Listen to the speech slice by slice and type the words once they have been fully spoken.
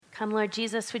Come, Lord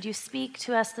Jesus, would you speak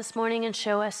to us this morning and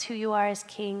show us who you are as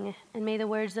King, and may the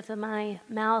words of my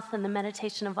mouth and the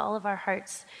meditation of all of our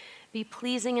hearts be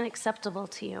pleasing and acceptable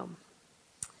to you.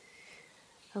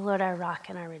 The Lord, our rock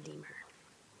and our Redeemer.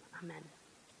 Amen.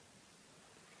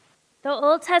 The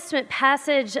Old Testament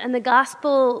passage and the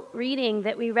gospel reading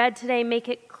that we read today make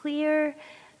it clear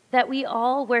that we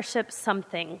all worship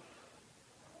something.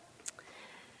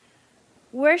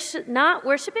 Not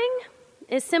worshiping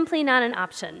is simply not an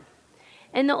option.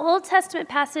 In the Old Testament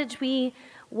passage, we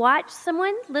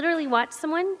literally watch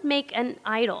someone make an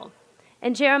idol.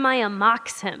 And Jeremiah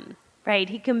mocks him, right?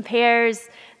 He compares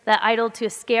the idol to a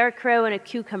scarecrow in a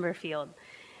cucumber field.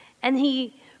 And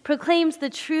he proclaims the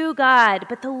true God,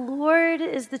 but the Lord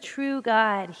is the true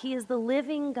God. He is the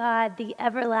living God, the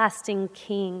everlasting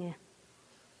King.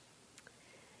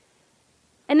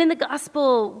 And in the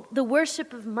gospel, the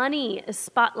worship of money is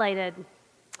spotlighted.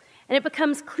 And it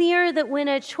becomes clear that when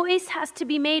a choice has to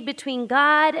be made between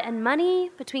God and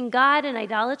money, between God and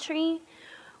idolatry,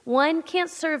 one can't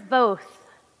serve both.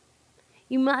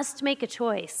 You must make a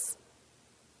choice.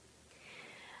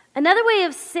 Another way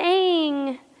of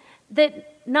saying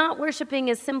that not worshiping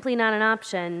is simply not an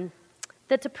option,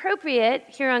 that's appropriate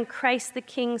here on Christ the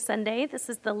King Sunday. This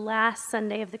is the last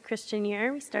Sunday of the Christian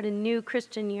year. We start a new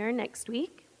Christian year next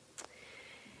week.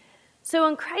 So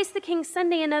on Christ the King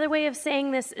Sunday, another way of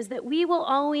saying this is that we will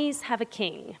always have a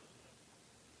king.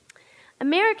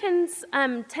 Americans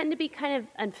tend to be kind of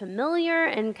unfamiliar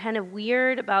and kind of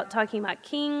weird about talking about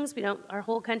kings. Our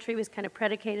whole country was kind of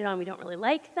predicated on we don't really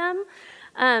like them.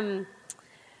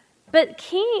 But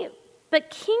kings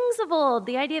of old,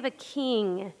 the idea of a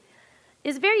king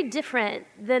is very different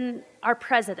than our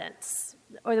presidents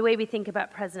or the way we think about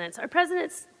presidents. Our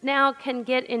presidents now can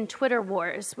get in Twitter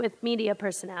wars with media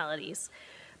personalities,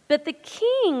 but the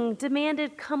king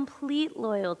demanded complete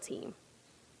loyalty.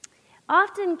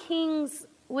 Often kings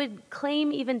would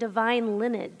claim even divine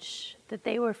lineage, that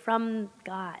they were from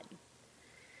God.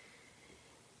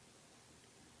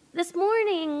 This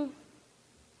morning,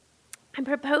 I'm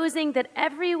proposing that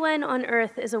everyone on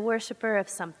earth is a worshiper of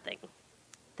something,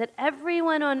 that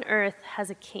everyone on earth has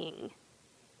a king.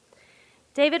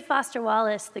 David Foster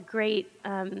Wallace, the great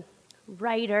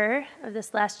writer of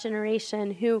this last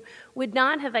generation, who would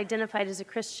not have identified as a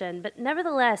Christian, but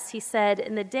nevertheless, he said,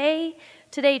 in the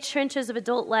day-to-day trenches of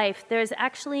adult life, there is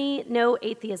actually no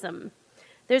atheism.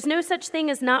 There's no such thing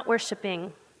as not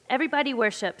worshiping. Everybody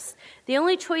worships. The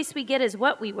only choice we get is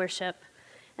what we worship.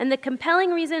 And the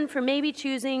compelling reason for maybe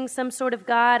choosing some sort of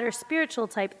God or spiritual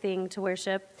type thing to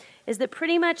worship is that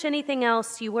pretty much anything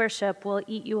else you worship will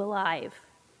eat you alive.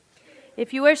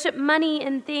 If you worship money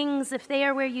and things, if they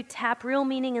are where you tap real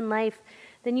meaning in life,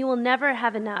 then you will never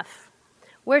have enough.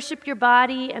 Worship your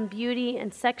body and beauty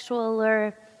and sexual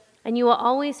allure, and you will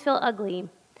always feel ugly.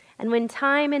 And when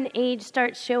time and age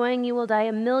start showing, you will die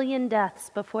a million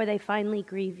deaths before they finally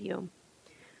grieve you.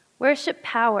 Worship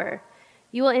power.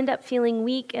 You will end up feeling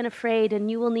weak and afraid,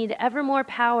 and you will need ever more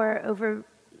power over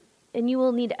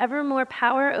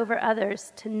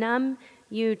others to numb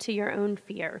you to your own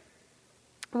fear.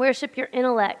 Worship your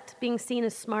intellect, being seen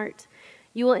as smart.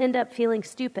 You will end up feeling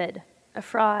stupid, a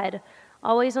fraud,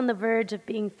 always on the verge of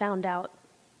being found out.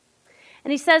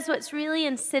 And he says what's really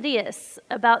insidious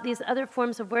about these other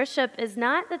forms of worship is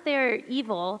not that they're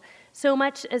evil so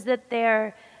much as that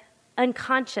they're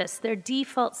unconscious, they're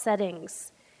default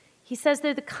settings. He says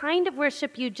they're the kind of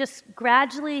worship you just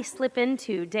gradually slip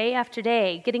into day after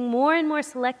day, getting more and more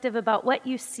selective about what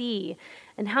you see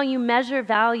and how you measure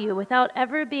value without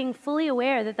ever being fully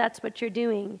aware that that's what you're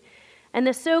doing. And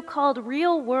the so-called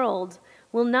real world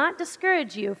will not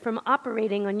discourage you from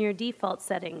operating on your default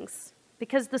settings,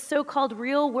 because the so-called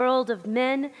real world of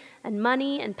men and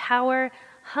money and power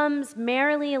hums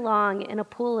merrily along in a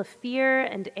pool of fear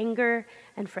and anger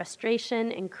and frustration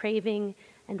and craving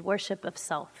and worship of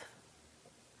self.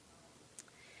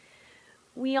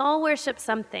 We all worship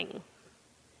something,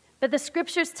 but the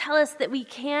scriptures tell us that we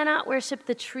cannot worship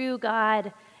the true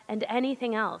God and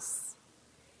anything else.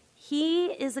 He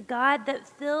is a God that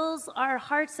fills our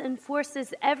hearts and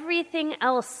forces everything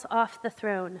else off the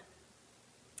throne.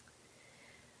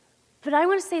 But I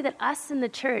want to say that us in the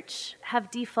church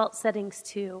have default settings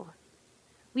too.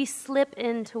 We slip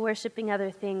into worshiping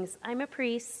other things. I'm a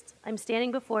priest. I'm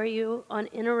standing before you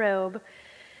in a robe,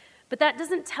 but that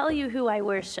doesn't tell you who I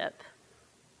worship.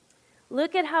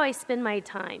 Look at how I spend my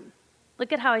time.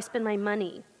 Look at how I spend my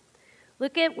money.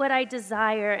 Look at what I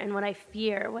desire and what I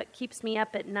fear, what keeps me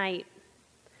up at night.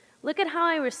 Look at how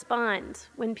I respond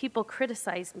when people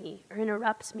criticize me or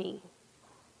interrupt me.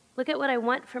 Look at what I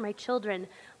want for my children.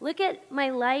 Look at my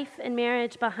life and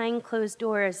marriage behind closed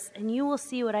doors, and you will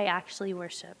see what I actually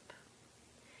worship.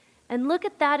 And look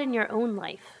at that in your own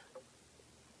life.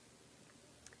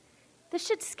 This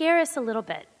should scare us a little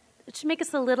bit. It should make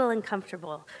us a little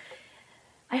uncomfortable.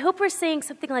 I hope we're saying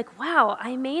something like, wow,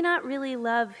 I may not really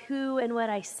love who and what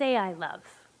I say I love.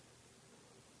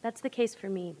 That's the case for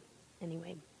me,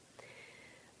 anyway.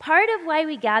 Part of why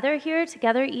we gather here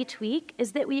together each week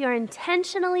is that we are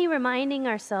intentionally reminding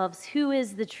ourselves who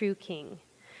is the true king.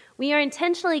 We are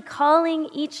intentionally calling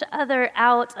each other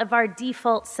out of our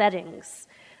default settings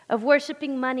of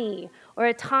worshiping money or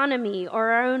autonomy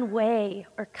or our own way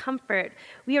or comfort.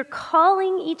 We are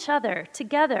calling each other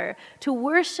together to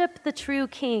worship the true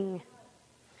king.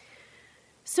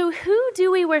 So who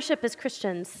do we worship as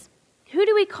Christians? Who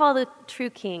do we call the true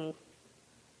king?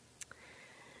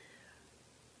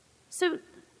 So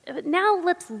now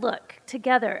let's look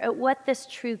together at what this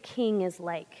true king is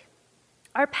like.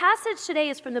 Our passage today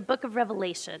is from the book of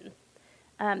Revelation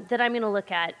that I'm going to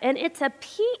look at, and it's a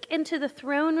peek into the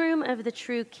throne room of the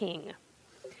true king.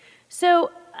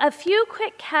 So a few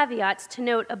quick caveats to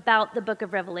note about the book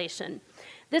of Revelation.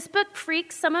 This book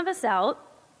freaks some of us out,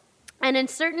 and in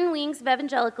certain wings of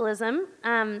evangelicalism,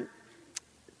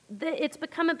 it's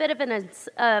become a bit of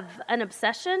an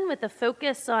obsession with a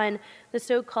focus on the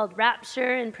so-called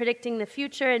rapture and predicting the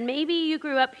future. And maybe you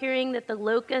grew up hearing that the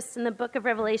locusts in the book of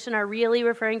Revelation are really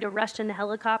referring to Russian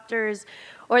helicopters,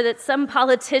 or that some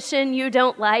politician you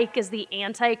don't like is the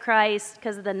Antichrist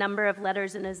because of the number of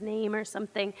letters in his name or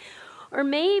something. Or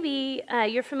maybe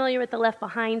you're familiar with the Left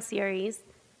Behind series,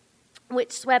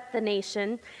 which swept the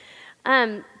nation.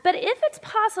 But if it's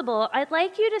possible, I'd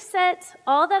like you to set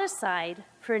all that aside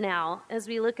for now as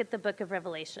we look at the book of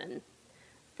Revelation.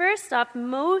 First off,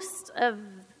 most of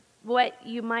what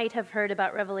you might have heard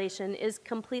about Revelation is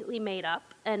completely made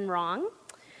up and wrong.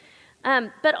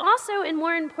 But also, and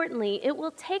more importantly, it will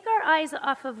take our eyes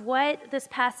off of what this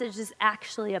passage is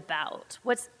actually about,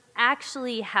 what's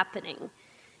actually happening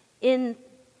in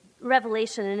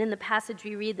Revelation and in the passage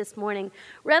we read this morning.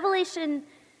 Revelation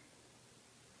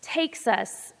takes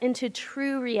us into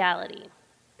true reality.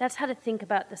 That's how to think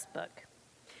about this book.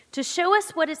 To show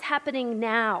us what is happening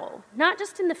now, not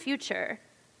just in the future,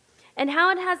 and how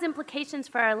it has implications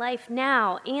for our life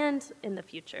now and in the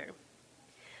future.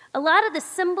 A lot of the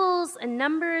symbols and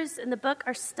numbers in the book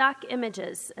are stock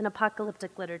images in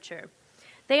apocalyptic literature.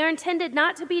 They are intended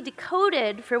not to be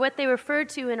decoded for what they refer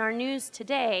to in our news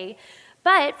today,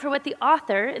 but for what the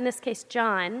author, in this case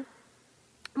John,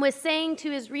 was saying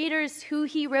to his readers who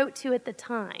he wrote to at the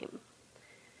time.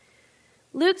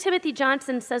 Luke Timothy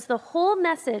Johnson says the whole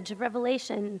message of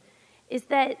Revelation is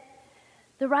that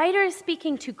the writer is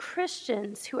speaking to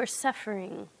Christians who are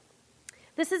suffering.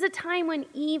 This is a time when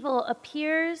evil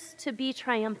appears to be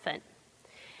triumphant.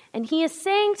 And he is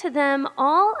saying to them,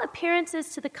 all appearances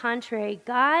to the contrary,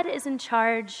 God is in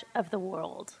charge of the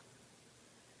world.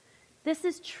 This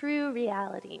is true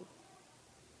reality.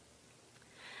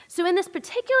 So in this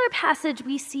particular passage,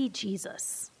 we see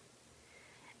Jesus.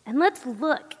 And let's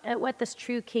look at what this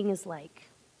true king is like.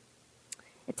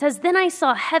 It says, "Then I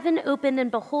saw heaven open, and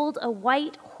behold, a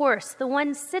white horse. The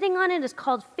one sitting on it is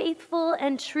called Faithful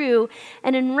and True,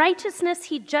 and in righteousness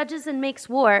he judges and makes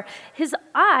war. His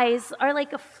eyes are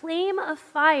like a flame of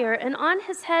fire, and on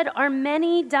his head are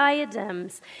many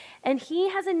diadems. And he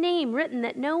has a name written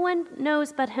that no one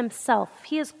knows but himself.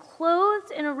 He is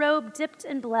clothed in a robe dipped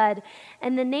in blood,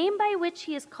 and the name by which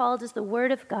he is called is the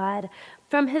Word of God.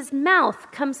 From his mouth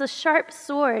comes a sharp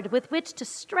sword with which to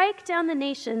strike down the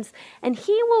nations, and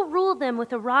he will rule them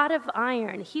with a rod of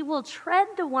iron. He will tread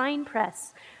the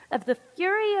winepress of the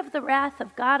fury of the wrath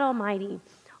of God Almighty.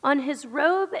 On his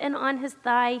robe and on his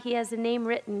thigh he has a name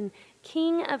written,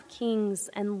 King of Kings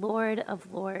and Lord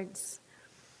of Lords."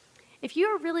 If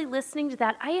you're really listening to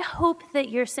that, I hope that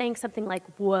you're saying something like,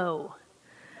 whoa,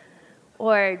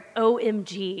 or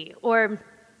OMG, or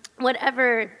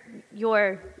whatever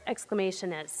your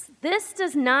exclamation is. This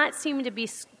does not seem to be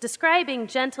describing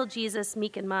gentle Jesus,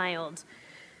 meek and mild.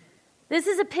 This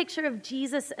is a picture of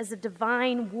Jesus as a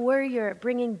divine warrior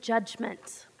bringing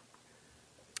judgment.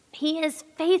 He is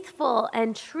faithful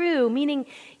and true, meaning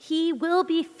he will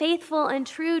be faithful and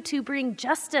true to bring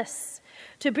justice,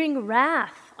 to bring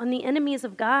wrath on the enemies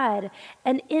of God.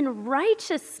 And in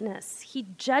righteousness, he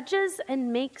judges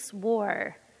and makes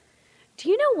war. Do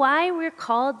you know why we're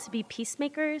called to be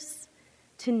peacemakers?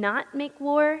 To not make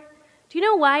war? Do you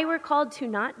know why we're called to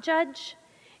not judge?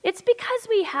 It's because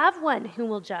we have one who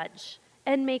will judge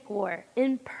and make war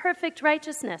in perfect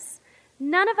righteousness.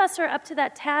 None of us are up to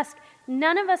that task.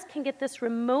 None of us can get this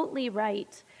remotely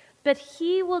right. but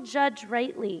he will judge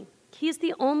rightly. He is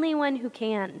the only one who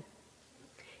can.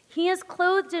 He is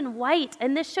clothed in white,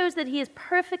 and this shows that he is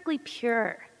perfectly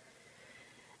pure,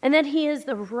 and that he is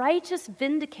the righteous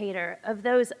vindicator of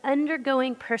those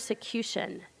undergoing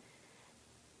persecution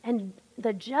and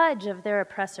the judge of their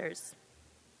oppressors.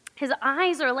 His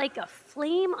eyes are like a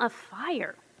flame of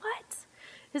fire. What?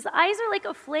 His eyes are like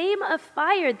a flame of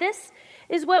fire. This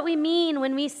is what we mean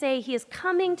when we say he is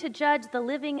coming to judge the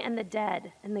living and the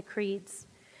dead in the creeds.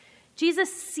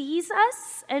 Jesus sees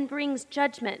us and brings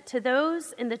judgment to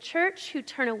those in the church who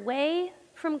turn away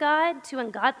from God to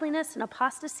ungodliness and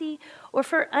apostasy, or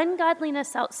for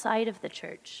ungodliness outside of the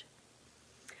church.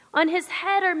 On his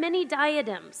head are many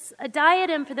diadems. A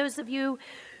diadem, for those of you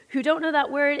who don't know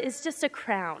that word, is just a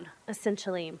crown,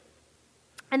 essentially.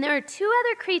 And there are two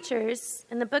other creatures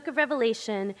in the book of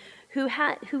Revelation who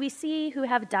we see who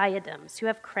have diadems, who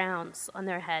have crowns on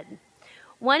their head.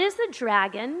 One is the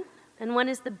dragon, and one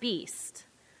is the beast.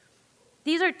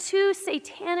 These are two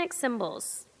satanic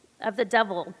symbols of the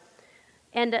devil,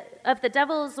 and of the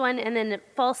devil's one, and then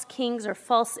false kings or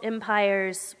false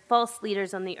empires, false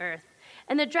leaders on the earth.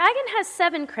 And the dragon has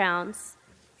 7 crowns,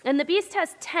 and the beast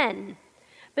has 10.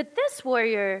 But this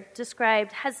warrior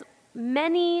described has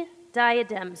many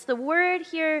diadems. The word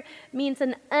here means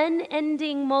an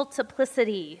unending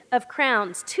multiplicity of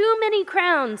crowns, too many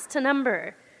crowns to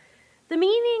number. The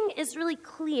meaning is really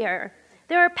clear.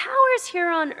 There are powers here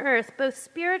on earth, both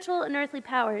spiritual and earthly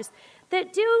powers,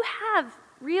 that do have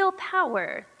real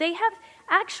power. They have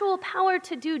actual power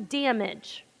to do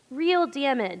damage, real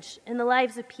damage in the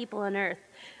lives of people on earth.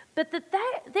 But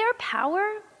their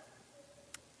power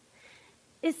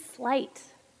is slight.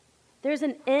 There's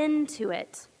an end to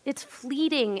it. It's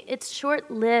fleeting. It's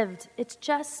short-lived. It's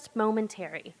just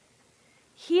momentary.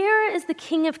 Here is the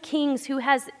King of Kings who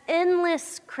has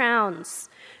endless crowns,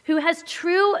 who has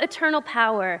true eternal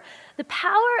power. The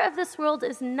power of this world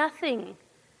is nothing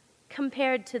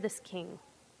compared to this king.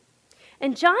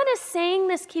 And John is saying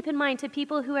this, keep in mind, to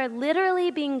people who are literally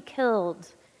being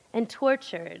killed and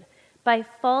tortured by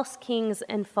false kings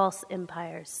and false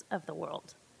empires of the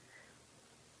world.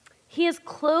 He is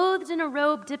clothed in a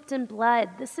robe dipped in blood.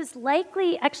 This is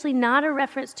likely actually not a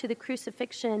reference to the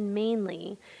crucifixion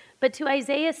mainly, but to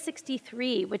Isaiah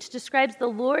 63, which describes the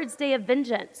Lord's day of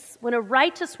vengeance, when a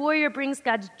righteous warrior brings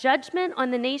God's judgment on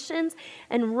the nations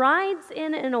and rides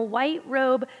in a white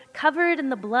robe covered in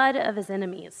the blood of his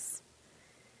enemies.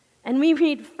 And we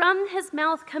read, from his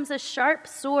mouth comes a sharp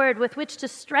sword with which to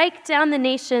strike down the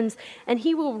nations, and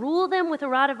he will rule them with a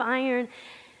rod of iron,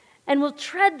 and will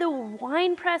tread the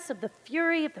winepress of the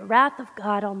fury of the wrath of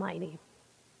God Almighty.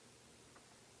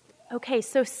 Okay,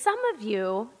 so some of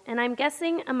you, and I'm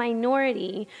guessing a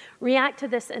minority, react to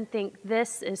this and think,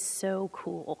 this is so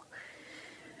cool.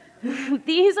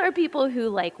 These are people who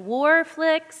like war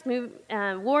flicks,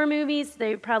 war movies.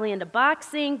 They're probably into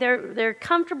boxing. They're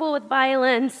comfortable with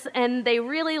violence, and they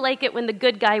really like it when the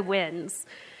good guy wins.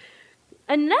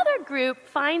 Another group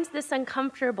finds this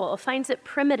uncomfortable, finds it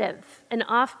primitive and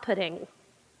off-putting.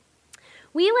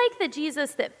 We like the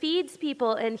Jesus that feeds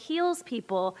people and heals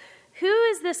people. Who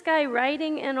is this guy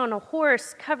riding in on a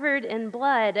horse covered in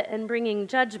blood and bringing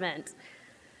judgment?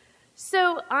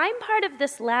 So I'm part of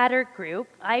this latter group.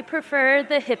 I prefer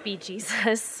the hippie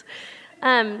Jesus.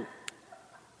 I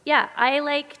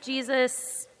like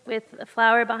Jesus with a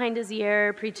flower behind his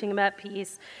ear, preaching about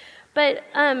peace. But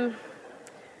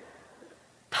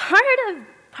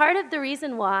part of the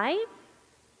reason why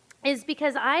is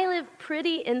because I live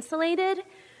pretty insulated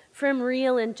from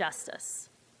real injustice.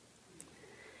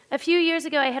 A few years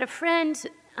ago, I had a friend,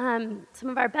 some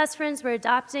of our best friends were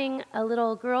adopting a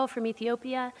little girl from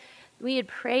Ethiopia. We had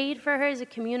prayed for her as a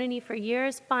community for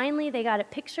years. Finally, they got a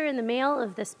picture in the mail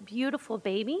of this beautiful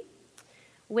baby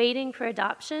waiting for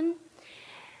adoption.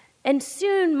 And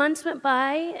soon, months went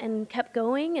by and kept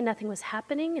going, and nothing was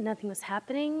happening, and nothing was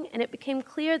happening, and it became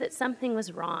clear that something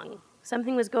was wrong.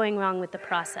 Something was going wrong with the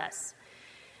process.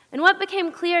 And what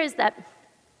became clear is that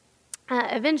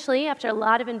eventually, after a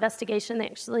lot of investigation, there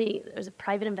was a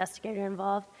private investigator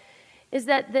involved, is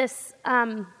that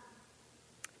the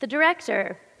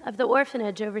director of the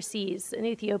orphanage overseas in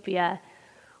Ethiopia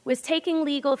was taking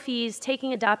legal fees,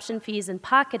 taking adoption fees, and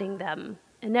pocketing them,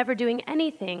 and never doing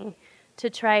anything to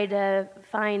try to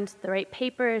find the right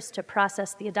papers, to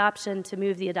process the adoption, to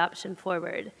move the adoption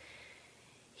forward.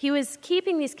 He was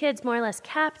keeping these kids more or less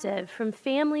captive from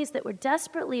families that were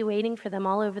desperately waiting for them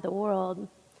all over the world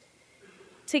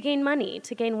to gain money,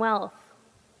 to gain wealth.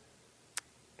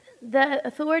 The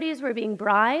authorities were being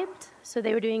bribed, so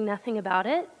they were doing nothing about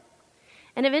it.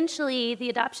 And eventually, the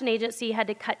adoption agency had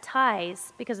to cut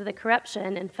ties because of the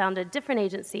corruption and found a different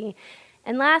agency.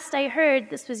 And last I heard,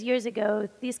 this was years ago,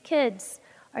 these kids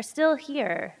are still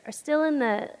here, are still in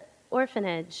the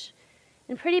orphanage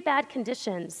in pretty bad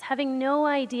conditions, having no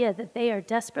idea that they are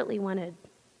desperately wanted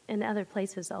in other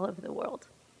places all over the world.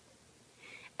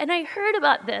 And I heard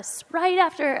about this right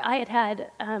after I had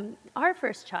had our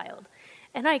first child.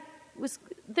 And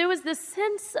there was this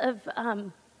sense of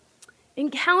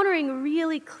encountering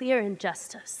really clear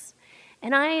injustice.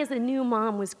 And I, as a new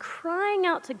mom, was crying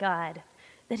out to God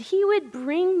that he would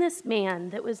bring this man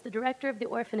that was the director of the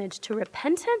orphanage to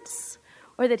repentance,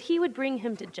 or that he would bring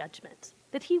him to judgment,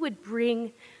 that he would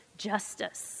bring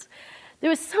justice. There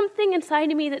was something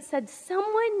inside of me that said,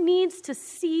 someone needs to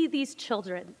see these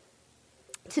children,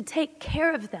 to take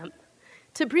care of them,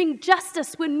 to bring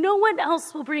justice when no one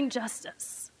else will bring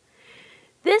justice.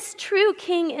 This true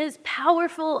king is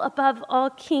powerful above all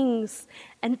kings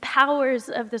and powers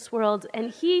of this world,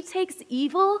 and he takes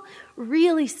evil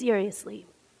really seriously.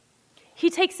 He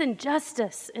takes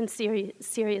injustice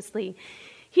seriously.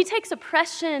 He takes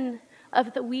oppression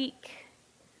of the weak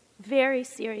very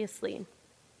seriously.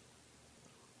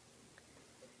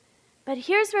 But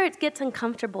here's where it gets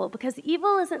uncomfortable, because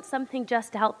evil isn't something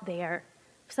just out there,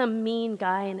 some mean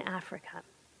guy in Africa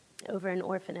over an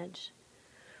orphanage.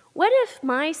 What if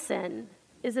my sin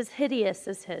is as hideous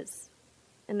as his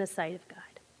in the sight of God?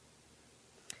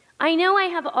 I know I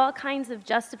have all kinds of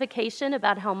justification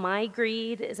about how my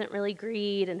greed isn't really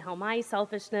greed and how my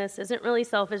selfishness isn't really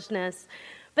selfishness,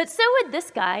 but so would this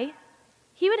guy.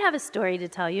 He would have a story to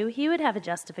tell you. He would have a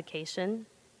justification.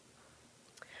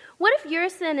 What if your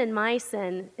sin and my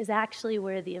sin is actually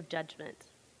worthy of judgment?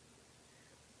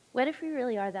 What if we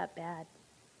really are that bad?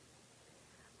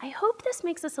 I hope this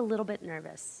makes us a little bit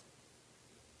nervous.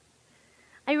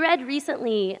 I read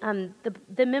recently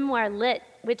the memoir Lit,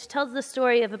 which tells the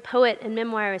story of a poet and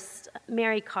memoirist,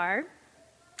 Mary Karr,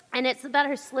 and it's about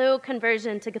her slow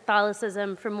conversion to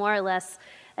Catholicism from more or less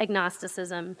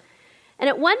agnosticism. And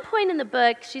at one point in the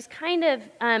book, she's kind of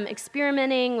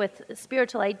experimenting with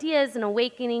spiritual ideas and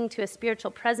awakening to a spiritual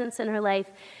presence in her life.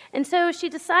 And so she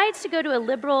decides to go to a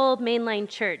liberal mainline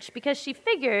church because she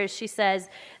figures, she says,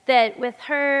 that with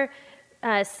her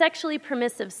sexually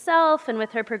permissive self and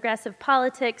with her progressive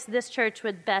politics, this church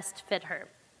would best fit her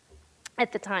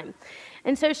at the time.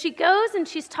 And so she goes and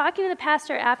she's talking to the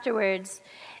pastor afterwards,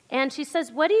 and she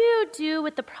says, "What do you do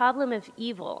with the problem of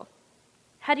evil?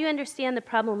 How do you understand the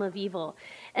problem of evil?"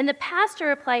 And the pastor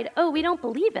replied, "Oh, we don't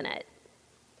believe in it."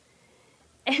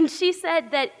 And she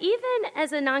said that even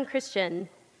as a non-Christian,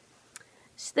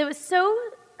 there was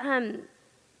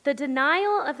the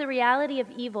denial of the reality of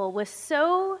evil was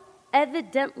so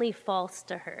evidently false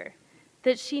to her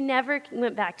that she never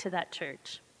went back to that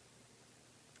church.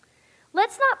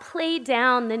 Let's not play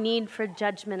down the need for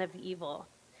judgment of evil.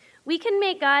 We can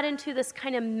make God into this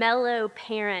kind of mellow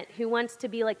parent who wants to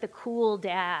be like the cool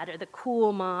dad or the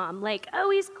cool mom. Like, oh,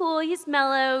 he's cool, he's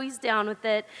mellow, he's down with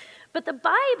it. But the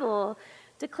Bible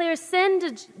declares sin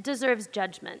deserves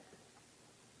judgment.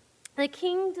 The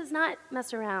king does not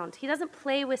mess around. He doesn't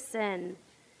play with sin.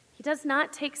 He does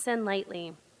not take sin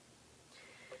lightly.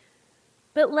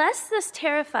 But lest this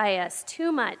terrify us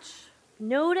too much,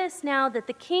 notice now that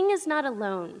the king is not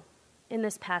alone. In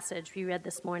this passage we read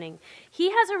this morning,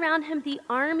 he has around him the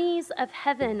armies of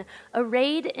heaven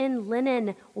arrayed in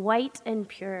linen, white and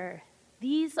pure.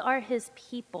 These are his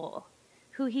people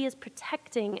who he is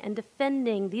protecting and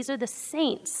defending. These are the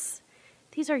saints.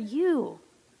 These are you.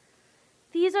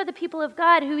 These are the people of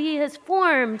God who he has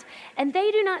formed, and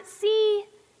they do not see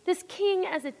this king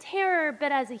as a terror,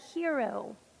 but as a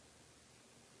hero.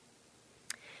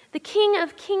 The King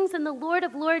of Kings and the Lord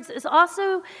of Lords is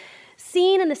also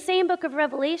seen in the same book of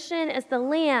Revelation as the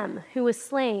Lamb who was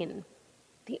slain.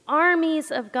 The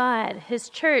armies of God, his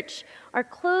church, are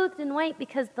clothed in white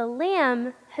because the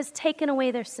Lamb has taken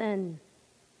away their sin.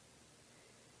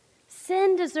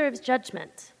 Sin deserves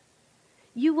judgment.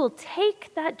 You will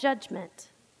take that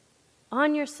judgment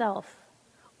on yourself,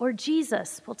 or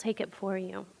Jesus will take it for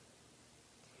you.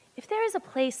 If there is a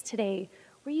place today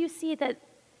where you see that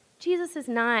Jesus is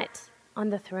not on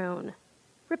the throne,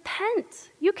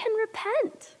 repent. You can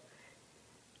repent.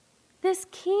 This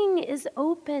king is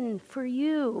open for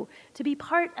you to be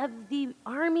part of the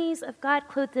armies of God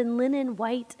clothed in linen,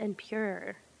 white and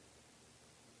pure.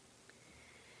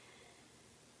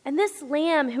 And this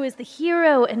Lamb, who is the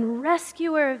hero and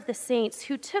rescuer of the saints,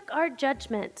 who took our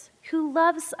judgment, who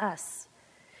loves us,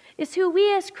 is who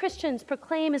we as Christians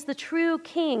proclaim as the true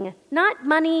king, not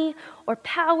money or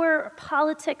power or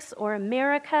politics or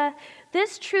America.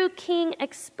 This true king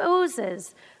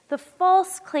exposes the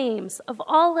false claims of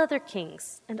all other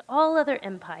kings and all other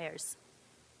empires.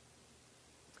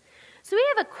 So we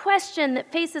have a question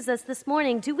that faces us this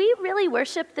morning. Do we really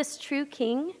worship this true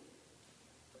king?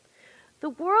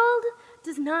 The world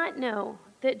does not know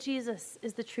that Jesus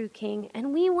is the true king,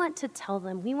 and we want to tell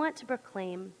them, we want to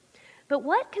proclaim. But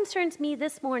what concerns me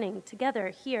this morning together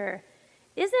here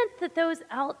isn't what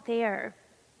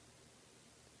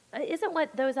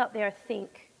those out there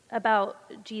think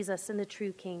about Jesus and the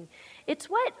true king. It's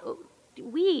what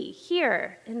we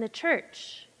here in the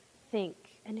church think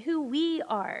and who we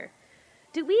are.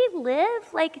 Do we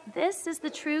live like this is the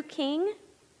true king?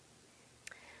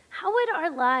 How would our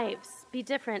lives be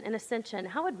different in Ascension?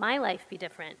 How would my life be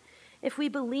different if we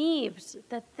believed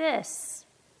that this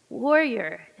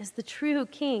warrior is the true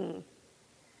king?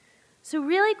 So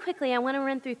really quickly, I want to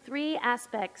run through 3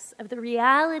 aspects of the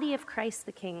reality of Christ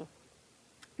the King.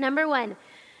 Number 1,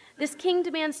 this king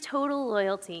demands total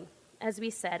loyalty, as we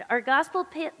said. Our gospel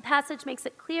passage makes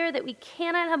it clear that we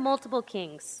cannot have multiple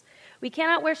kings. We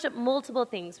cannot worship multiple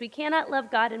things. We cannot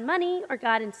love God in money or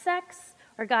God in sex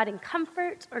or God in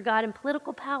comfort or God in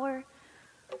political power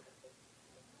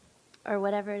or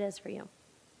whatever it is for you.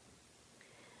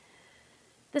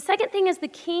 The second thing is the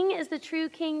king is the true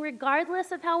king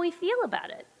regardless of how we feel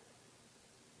about it.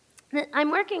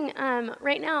 I'm working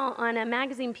right now on a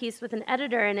magazine piece with an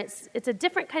editor, and it's a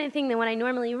different kind of thing than what I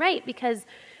normally write because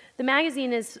the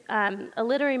magazine is a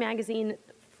literary magazine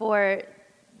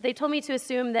they told me to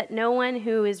assume that no one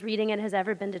who is reading it has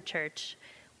ever been to church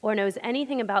or knows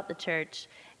anything about the church,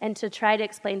 and to try to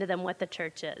explain to them what the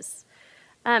church is.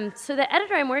 So the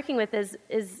editor I'm working with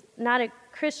is not a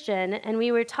Christian, and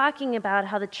we were talking about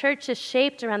how the church is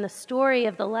shaped around the story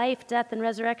of the life, death, and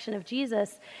resurrection of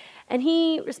Jesus. And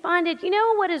he responded,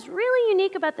 what is really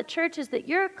unique about the church is that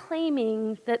you're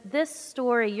claiming that this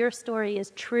story, your story,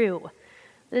 is true,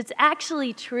 that it's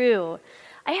actually true.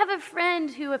 I have a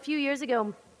friend who a few years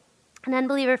ago, an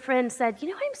unbeliever friend, said,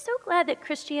 I'm so glad that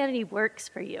Christianity works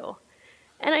for you.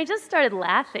 And I just started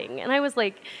laughing, and I was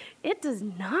like, it does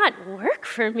not work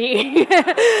for me.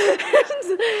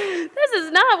 This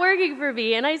is not working for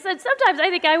me. And I said, sometimes I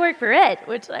think I work for it,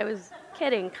 which I was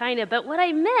kidding, kind of. But what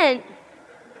I meant,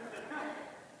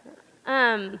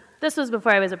 this was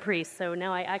before I was a priest, so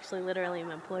now I actually literally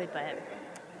am employed by it.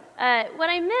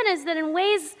 What I meant is that in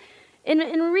ways, in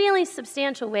really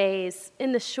substantial ways,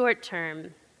 in the short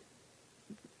term,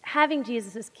 having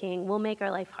Jesus as king will make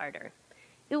our life harder.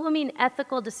 It will mean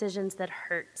ethical decisions that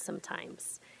hurt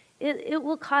sometimes. It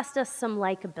will cost us some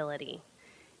likability.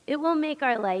 It will make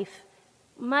our life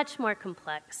much more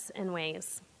complex in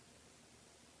ways.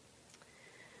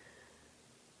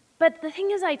 But the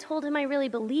thing is, I told him I really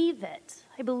believe it.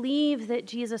 I believe that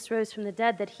Jesus rose from the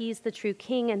dead, that he's the true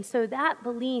king, and so that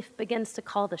belief begins to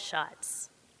call the shots.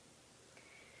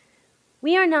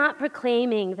 We are not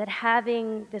proclaiming that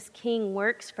having this king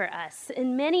works for us.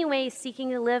 In many ways,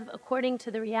 seeking to live according to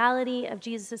the reality of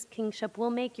Jesus' kingship will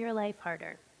make your life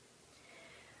harder.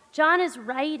 John is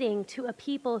writing to a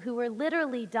people who were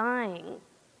literally dying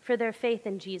for their faith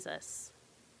in Jesus.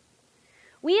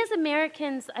 We as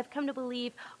Americans, I've come to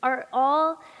believe, are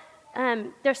all,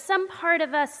 there's some part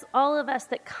of us, all of us,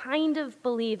 that kind of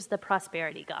believes the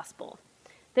prosperity gospel.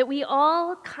 That we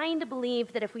all kind of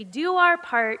believe that if we do our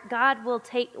part, God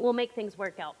will make things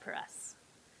work out for us.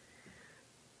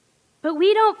 But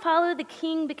we don't follow the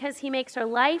king because he makes our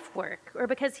life work or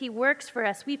because he works for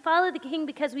us. We follow the king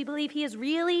because we believe he is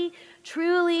really,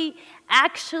 truly,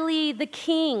 actually the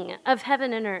king of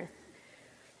heaven and earth.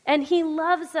 And he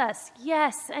loves us,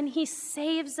 yes, and he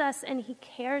saves us and he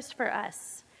cares for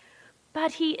us.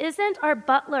 But he isn't our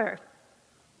butler.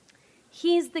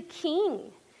 He's the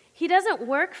king. He doesn't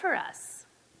work for us.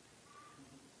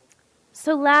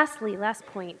 So lastly, last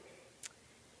point,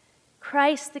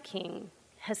 Christ the King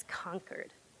has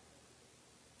conquered.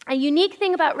 A unique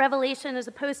thing about Revelation as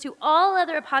opposed to all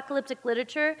other apocalyptic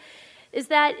literature is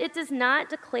that it does not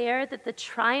declare that the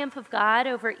triumph of God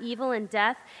over evil and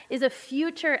death is a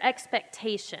future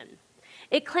expectation.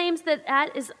 It claims that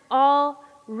that is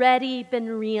already been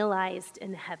realized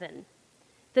in heaven,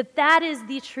 that is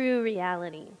the true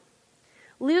reality.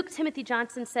 Luke Timothy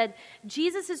Johnson said,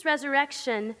 Jesus'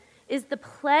 resurrection is the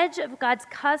pledge of God's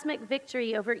cosmic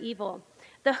victory over evil.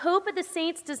 The hope of the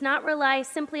saints does not rely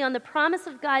simply on the promise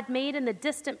of God made in the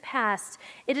distant past.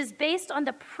 It is based on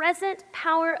the present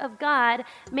power of God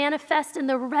manifest in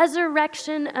the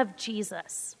resurrection of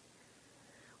Jesus.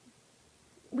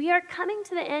 We are coming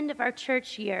to the end of our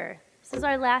church year. This is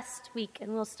our last week,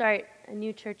 and we'll start a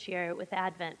new church year with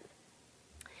Advent.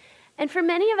 And for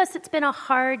many of us, it's been a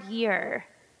hard year.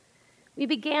 We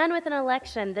began with an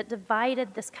election that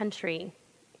divided this country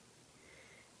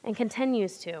and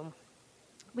continues to.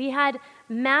 We had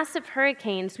massive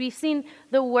hurricanes. We've seen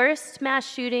the worst mass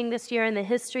shooting this year in the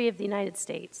history of the United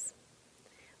States.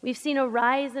 We've seen a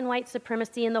rise in white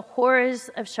supremacy and the horrors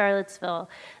of Charlottesville.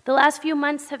 The last few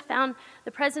months have found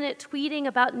the president tweeting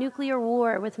about nuclear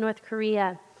war with North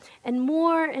Korea. And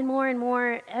more and more and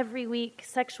more every week,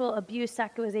 sexual abuse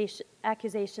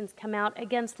accusations come out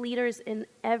against leaders in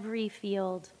every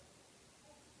field.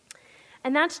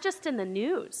 And that's just in the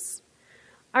news.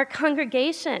 Our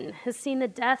congregation has seen the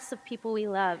deaths of people we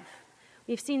love.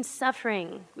 We've seen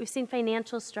suffering. We've seen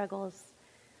financial struggles.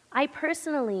 I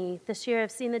personally, this year,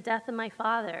 have seen the death of my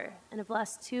father and have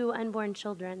lost 2 unborn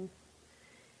children.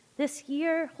 This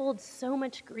year holds so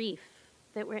much grief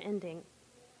that we're ending.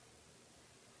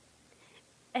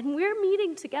 And we're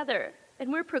meeting together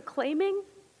and we're proclaiming,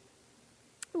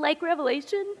 like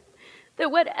Revelation,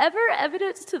 that whatever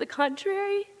evidence to the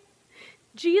contrary,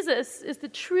 Jesus is the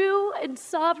true and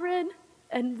sovereign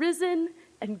and risen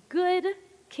and good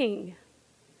King.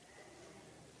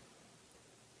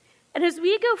 And as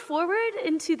we go forward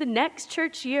into the next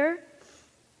church year,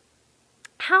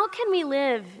 how can we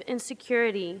live in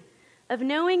security of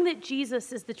knowing that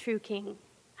Jesus is the true King?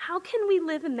 How can we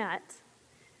live in that?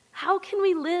 How can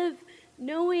we live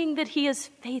knowing that he is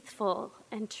faithful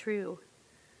and true?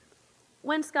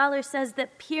 One scholar says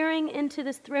that peering into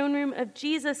this throne room of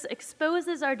Jesus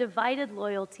exposes our divided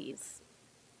loyalties.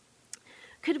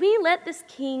 Could we let this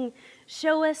King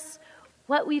show us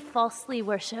what we falsely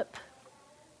worship?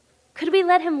 Could we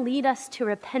let him lead us to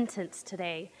repentance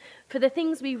today for the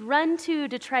things we run to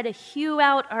try to hew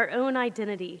out our own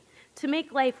identity, to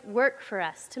make life work for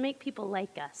us, to make people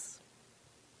like us?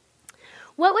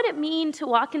 What would it mean to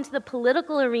walk into the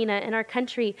political arena in our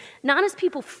country, not as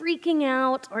people freaking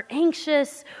out or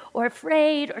anxious or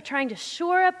afraid or trying to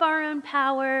shore up our own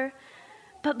power,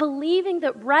 but believing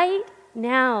that right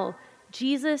now,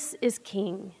 Jesus is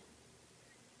King?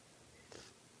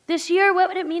 This year, what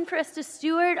would it mean for us to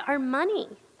steward our money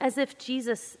as if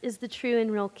Jesus is the true and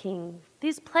real King?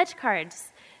 These pledge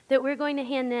cards that we're going to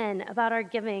hand in about our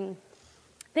giving,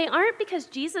 they aren't because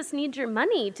Jesus needs your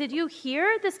money. Did you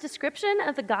hear this description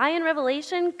of the guy in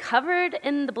Revelation covered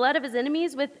in the blood of his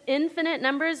enemies with infinite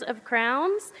numbers of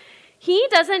crowns? He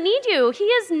doesn't need you. He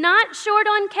is not short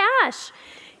on cash.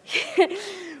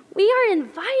 We are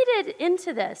invited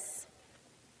into this.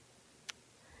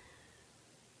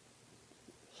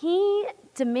 He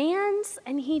demands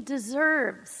and he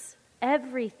deserves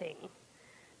everything.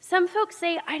 Some folks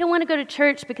say, I don't want to go to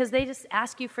church because they just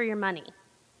ask you for your money.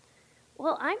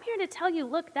 Well, I'm here to tell you,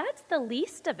 look, that's the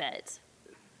least of it.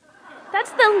 That's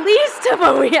the least of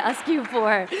what we ask you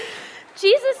for.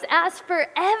 Jesus asked for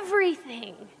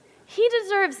everything. He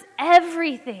deserves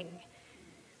everything.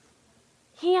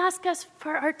 He asked us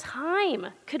for our time.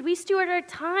 Could we steward our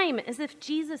time as if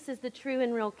Jesus is the true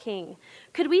and real King?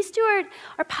 Could we steward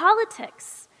our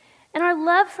politics and our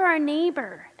love for our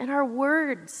neighbor and our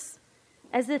words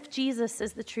as if Jesus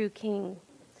is the true King?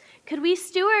 Could we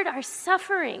steward our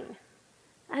suffering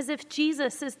as if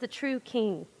Jesus is the true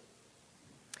King?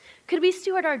 Could we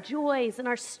steward our joys and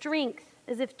our strength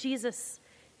as if Jesus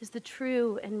is the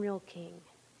true and real King?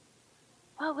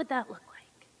 What would that look like?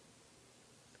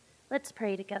 Let's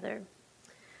pray together.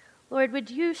 Lord,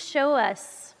 would you show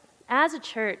us as a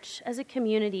church, as a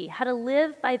community, how to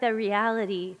live by the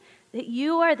reality that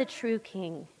you are the true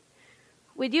King?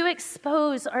 Would you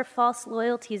expose our false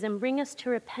loyalties and bring us to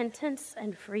repentance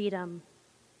and freedom?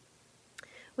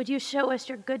 Would you show us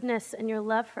your goodness and your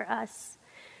love for us?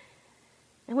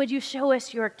 And would you show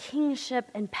us your kingship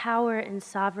and power and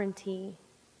sovereignty,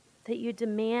 that you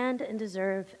demand and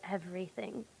deserve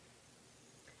everything?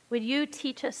 Would you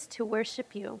teach us to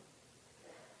worship you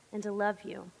and to love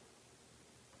you?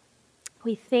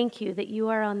 We thank you that you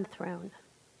are on the throne.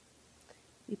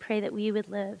 We pray that we would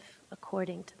live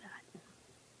according to that.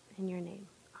 In your name.